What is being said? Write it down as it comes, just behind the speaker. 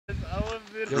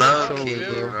Low-key,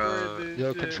 bro.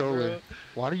 Yo, controller.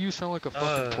 Why do you sound like a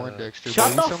fucking Poindexter, bro? Shut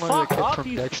You the sound like fuck a kid up, from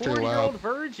you Dexter 40-year-old Lab.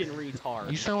 virgin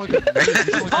retard. You sound like a nerd. You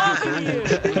sound like Talking you to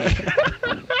get bullied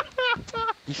in you. school.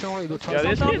 You sound like the type Yeah,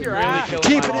 this of kid's kid really that killing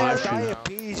Keep my it out life of right now.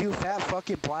 diabetes, you fat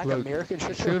fucking black Look, American.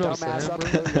 Shut see your what I'm dumb ass saying, up bro?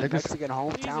 and go to your Niggas- Mexican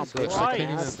hometown, Jesus bitch. I can't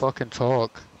even Christ. fucking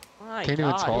talk. My Can't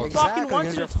even God, talk. who Exactly, fucking wants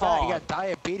because you you're to fat. talk? You got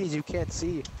diabetes, you can't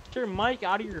see. Get your mic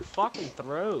out of your fucking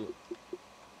throat.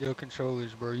 Yo,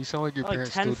 controllers, bro. You sound like your Like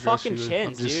parents 10 still dress fucking you. I'm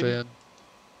chins, just dude. saying.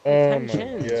 Oh 10 my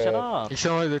chins, God. shut up. You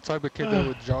sound like the type of kid that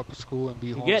would drop school and be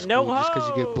You homeschooled get no just because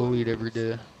you get hoes. bullied every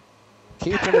day.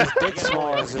 Keeping his dick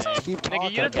small is just keep talking.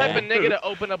 Nigga, you the type of Okay. nigga to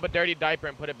open up a dirty diaper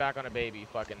and put it back on a baby.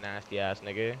 Fucking nasty ass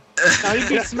nigga. No, you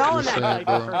be smelling Just that saying,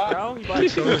 diaper, bro. bro. You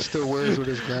Controller still wears what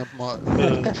his grandma.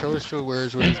 Controller still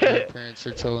wears what his grandparents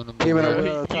are telling him to Keeping it wear.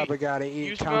 real, the type of guy to eat.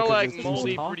 You smell like conquers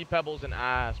moldy Huh? fruity pebbles and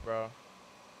ass, bro.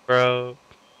 Bro.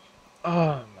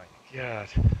 Oh my God.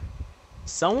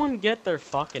 Someone get their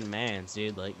fucking mans,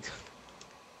 dude. Like,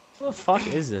 what the fuck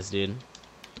is this, dude?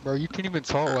 Bro, you can't even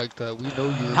talk like that. We know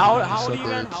you're How in the old are you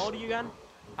again? suburbs. How old are you again?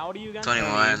 How old are you again?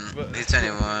 21. He's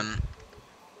 21.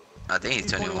 I think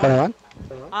he's 21. 21?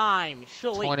 I'm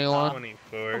surely 21.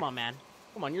 24. Come on, man.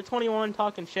 Come on, you're 21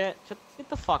 talking shit. Get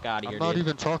the fuck out of I'm here, not dude.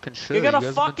 even talking shit. You got a guys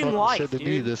have fucking been talking life, shit to me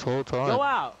dude. this whole time. Go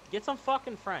out. Get some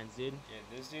fucking friends, dude.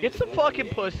 Get some fucking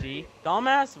pussy.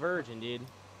 Dumbass virgin, dude.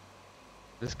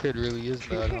 This kid really is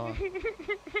bad, huh?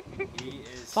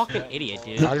 Fucking idiot,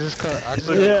 dude. I just got called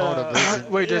a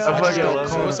virgin. Wait, Jason, I just got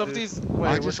what's called up these? I Wait,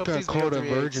 what's just up got these called a 3-8s?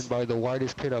 virgin by the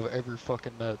whitest kid I've ever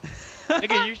fucking met.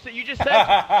 Nigga, you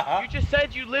just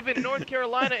said you live in North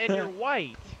Carolina and you're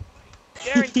white.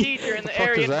 Guaranteed you're in What the the fuck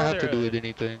area. does that have to do with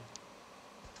anything?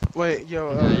 Wait,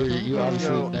 yo, You obviously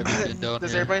yo, never been down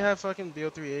does here. everybody have fucking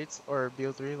BO38s or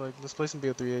BO3? Like, let's play some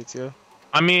BO38s, yeah.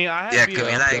 I mean, I have Yeah, you. can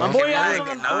we like? My can boy we, has like,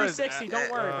 on the no, 360.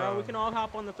 Don't worry, bro. We can all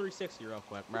hop on the 360 real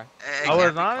quick, bro. Hey, I was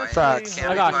can't be honestly quiet. Facts. Can't I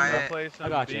be got you, quiet. play some I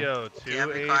got you. BO2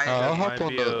 Can't be 8s quiet. I'll and hop my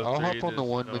on the BO3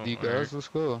 one just with you don't work. guys. Let's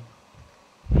go.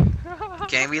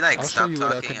 Can we like I'll show stop you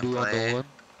what I talking can and do on the play? one.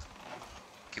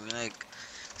 Can we like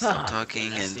stop talking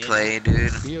goodness, and dude. play, dude?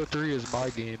 BO3 is my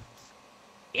game.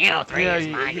 Yeah, Yeah,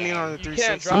 you mean on the You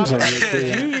can't 360? drop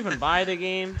Did you even buy the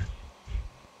game?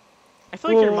 I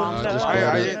feel like your mom Nah, still just buys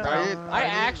bought it. it. I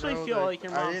actually know feel that- like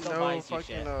your I mom didn't still know buys you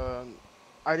fucking, shit.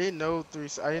 I didn't know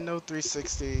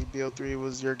 360 BO3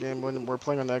 was your game when we're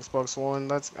playing on the Xbox One.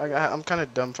 I'm kind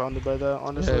of dumbfounded by that,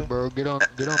 honestly. Hey, bro, get on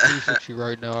 360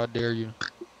 right now. I dare you.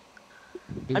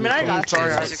 I mean, I got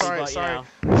Sorry, 360, sorry, but, sorry.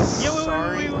 you know. Yeah,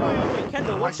 Sorry. wait.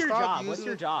 Kendall, what's your stopped job? What's using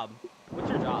your it. job? What's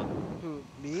your job? Who,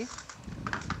 me?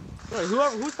 Wait,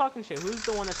 who's talking shit? Who's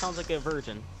the one that sounds like a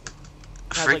virgin?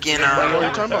 Freaking, Oh, you're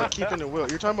talking about keeping it will.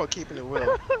 You're talking about keeping it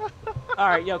will.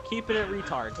 Alright, yo, keeping it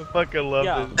retard. I fucking love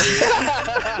Yo. this.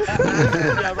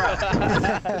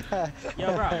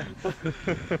 Yo, bro.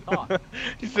 Talk.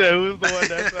 He said, who's the one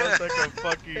that sounds like a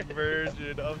fucking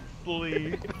virgin? I'm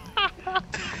asleep.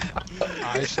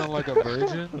 I sound like a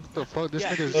virgin? What the fuck? This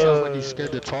Yeah. nigga sounds like he's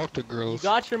scared to talk to You girls.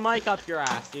 got your mic up your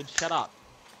ass, dude. Shut up.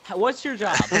 What's your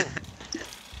job?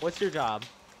 What's your job?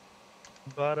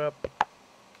 But up.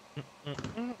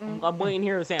 I'm waiting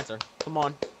here this answer. Come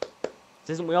on.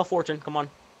 This isn't Wheel of Fortune. Come on.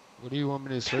 What do you want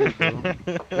me to say, bro?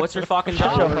 What's your fucking I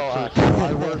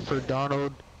job? work for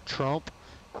Donald Trump.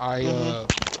 I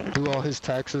do all his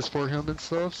taxes for him and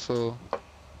stuff, so...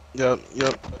 Yep.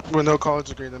 With no college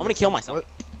degree. I'm gonna kill myself.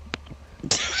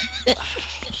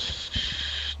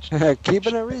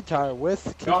 Keeping it retard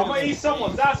with. Yo, I'm gonna eat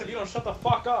someone's ass if you don't shut the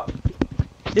fuck up.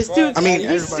 This dude's I mean,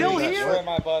 he's still everybody- here. Swear in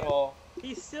my butthole.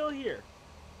 He's still here.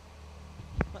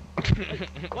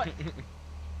 What?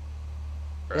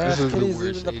 This is the Kitty's worst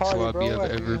leaving the party, H-lobby bro.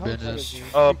 I've ever been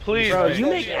in. Please. Bro, man. you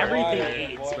make Shit, everything water,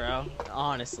 AIDS, boy. bro.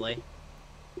 Honestly.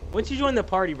 Once you join the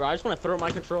party, bro, I just want to throw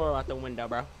my controller out the window,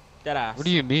 bro. Dead ass. What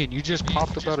do you mean? You just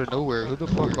popped up out of nowhere. Who the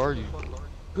fuck are you?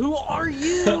 Who are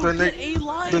you? The Get nig- a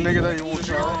life. the nigga that you Get won't a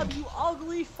try. job, you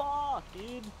ugly fuck,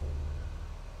 dude.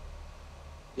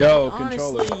 Yo,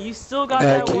 Honestly, you still got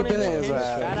Yeah, that one keep in it your as pinch, a-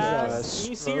 fat he's ass. a Can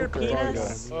you see your stroker.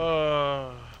 penis?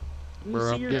 Can you Bro,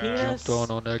 see I'm your getting penis?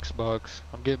 jumped on Xbox.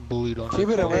 I'm getting bullied on Keep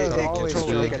it Xbox. away. Hey, They're always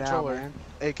controller, freaking out, controller. man.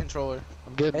 A controller.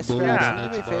 I'm getting Best bullied friend, on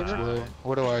do me a Xbox, favor. bro.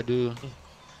 What do I do?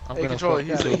 I'm Hey, gonna controller.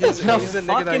 fuck He's the nigga that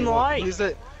fucking he won't. light. He's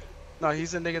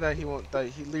the nigga that he won't.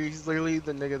 He's literally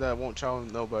the nigga that won't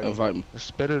challenge nobody. Invite him.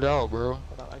 Spit it out, bro.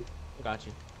 I got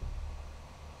you.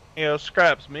 Yo,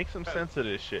 Scraps, make some sense of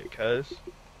this shit, cuz.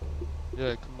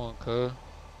 Yeah, come on, cuz.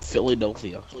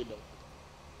 Philadelphia.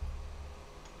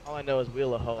 All I know is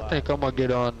Wheel of Hoe. I think I'm gonna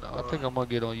get on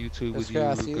YouTube This with you,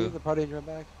 guy, see Luca. the party in your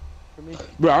back? for me?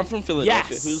 Bro, I'm from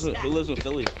Philadelphia. Yes. Who lives in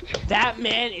Philly? That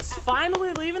man is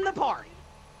finally leaving the party.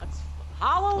 That's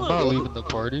I'm not hallelujah. leaving the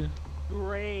party.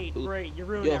 Great, great. You're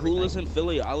ruining Yo, everything. who lives in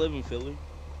Philly? I live in Philly.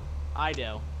 I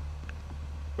do.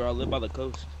 Bro, I live by the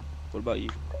coast. What about you?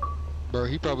 Bro,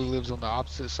 he probably lives on the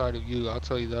opposite side of you. I'll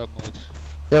tell you that much.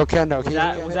 Yo, Kendo,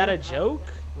 Was that a joke?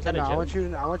 Was that a No, joke? I want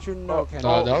you to know, Kendo.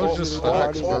 No, that was oh, just oh,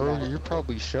 facts, oh, bro. oh. You're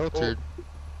probably sheltered.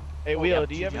 Hey, Wheel,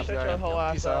 do you ever shut your whole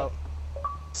ass Peace up? out.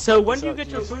 So when Peace do you out, get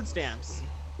your Jesus. food stamps?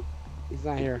 He's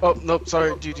not here. Oh, nope,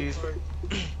 sorry, GG's.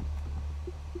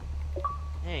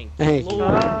 Dang. Thank you.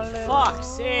 Lord, fuck's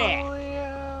sake.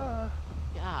 God,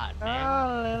 man.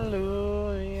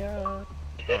 Hallelujah.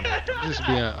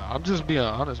 I'm just being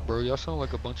honest, bro. Y'all sound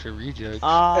like a bunch of rejects.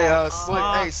 Hey, Slick,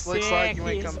 fuck's Slick Slide, you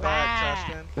ain't sake, come he's back,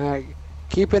 trash can. Alright,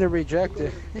 keeping it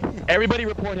rejected. Everybody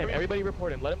report him. Everybody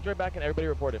report him. Let him drive back and everybody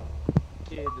report him.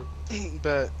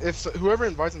 But if whoever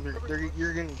invites him,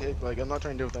 you're getting kicked. Like, I'm not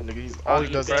trying to deal with that nigga. He's all he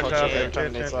does is Fresh talk out shit there, every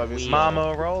time he makes obvious.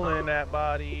 Mama rolling that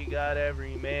body, got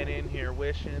every man in here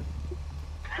wishing.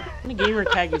 The gamer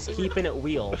tag is keeping it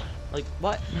wheeled. Like,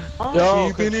 what? Huh?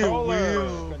 Yo,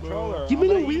 Controller. Give me I'm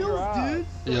the gonna eat your wheels, ass.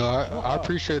 dude. Yo, I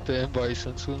appreciate the invite,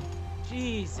 Sensu.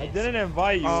 Jesus. I didn't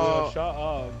invite you, Oh. bro. Shut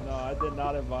up. No, I did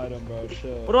not invite him, bro.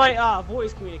 Shit. What do I,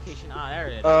 voice communication? Ah, there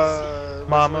it is.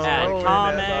 Mama Add rolling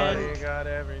comment. that body, got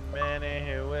every man in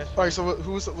here wishing. Alright, so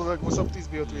what's up with these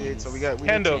BO38? So we got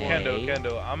Kendo, Okay.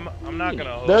 Kendo. I'm not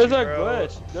gonna hold There's you, a bro.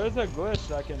 glitch. There's a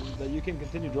glitch that you can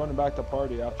continue joining back the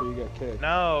party after you get kicked.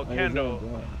 No, And he's gonna Kendo.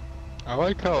 do it. I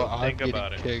like how I'm Think getting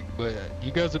about it. kicked, but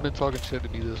you guys have been talking shit to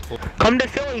me this whole. Come to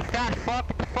Philly, fat fuck.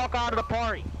 Get the fuck out of the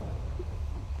party.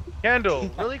 Kendall,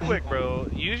 really quick, bro.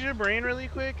 Use your brain really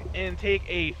quick and take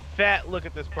a fat look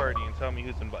at this party and tell me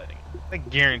who's inviting. I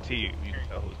guarantee you can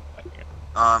tell who's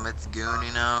inviting. It's Goon,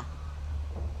 you know.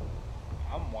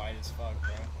 I'm white as fuck,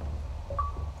 bro.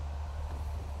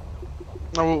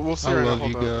 No, we'll see I right now. love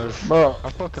you Hold on. guys. Bro, I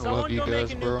fucking Someone love you go guys,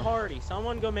 make a new bro. party.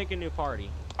 Someone go make a new party.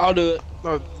 I'll do it.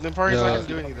 No, the party's Yeah, not gonna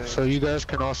do anything. So you guys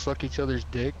can all suck each other's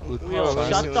dick with Yo, let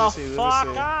me Shut see, the let me see, let me fuck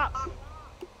see. up.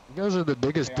 You guys are the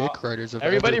biggest Yeah. dick riders I've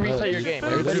Everybody ever met. reset your game.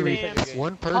 Food Everybody reset stamps. your game.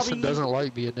 One person Tubby. doesn't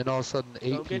like me, and then all of a sudden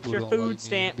 8 Go get people your don't food like me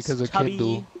stamps, because of Tubby.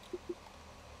 Kindle.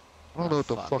 I don't know what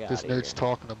the Fuck fuck this outta nerd's here.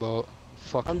 talking about.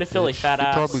 Fucking Come to Philly, bitch. fat You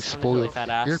ass. probably Come to Philly, spoiled. fat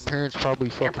ass. Your parents probably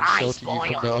fucking Goodbye, sheltered you from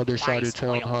the spoiled. other side of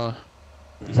town, Goodbye, huh?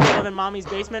 You still live in mommy's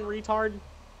basement, retard?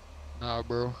 Nah,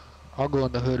 bro. I'll go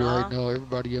in the hood Huh? right now.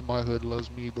 Everybody in my hood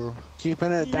loves me, bro.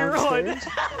 Keeping it You're on.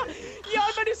 downstairs. Yeah,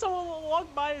 I bet if someone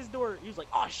walked by his door, he was like,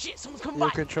 "Oh shit, someone's coming Your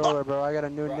by." controller, bro. I got a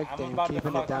new Bro, I'm nickname. about to Keeping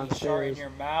it fucking short in downstairs. your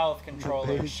mouth, controller.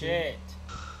 Baby. Shit.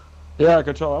 yeah,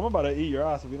 controller. I'm about to eat your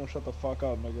ass if you don't shut the fuck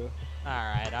up, nigga. All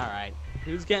right.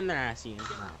 Who's getting their ass eaten?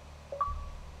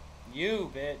 You,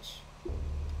 bitch.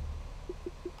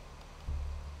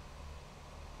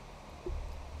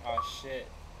 Oh shit.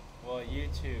 Well, you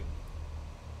too.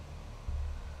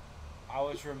 I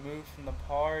was removed from the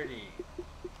party.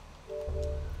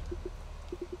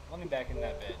 Let me back in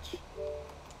that bitch.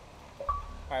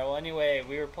 Alright, well anyway,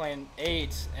 we were playing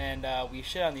 8 and we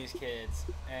shit on these kids.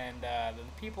 And the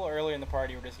people earlier in the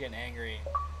party were just getting angry.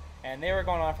 And they were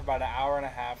going on for about an hour and a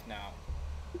half now.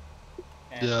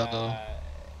 And, Yeah, I know. yeah.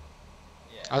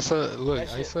 I said, look, That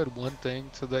I shit- said one thing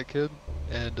to that kid,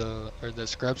 and or that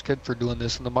Scraps kid for doing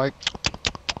this in the mic,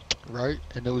 right?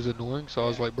 And it was annoying. So I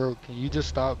was like, bro, can you just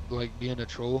stop like being a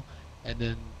troll? And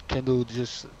then Kendall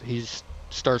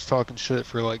starts talking shit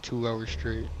for like 2 hours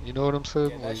straight. You know what I'm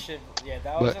saying? Yeah, that Like, shit, yeah,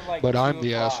 that was but at like but 2 I'm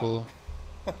the o'clock. asshole.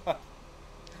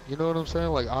 You know what I'm saying?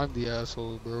 Like I'm the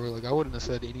asshole, bro. Like I wouldn't have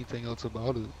said anything else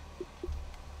about it.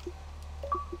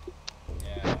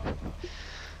 Yeah.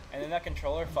 And then that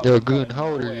controller fucking Yo, comes Goon, out of how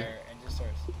old are you? nowhere and just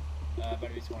starts, about to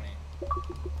be 20.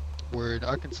 Word,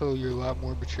 I can tell you're a lot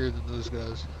more mature than those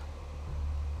guys.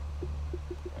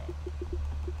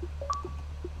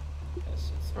 That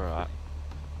shit's so Bro, funny.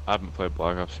 I haven't played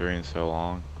Black Ops 3 in so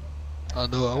long. I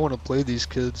know. I want to play these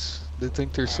kids. They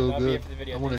think they're Alright, so that'll be good. it for the video. I want to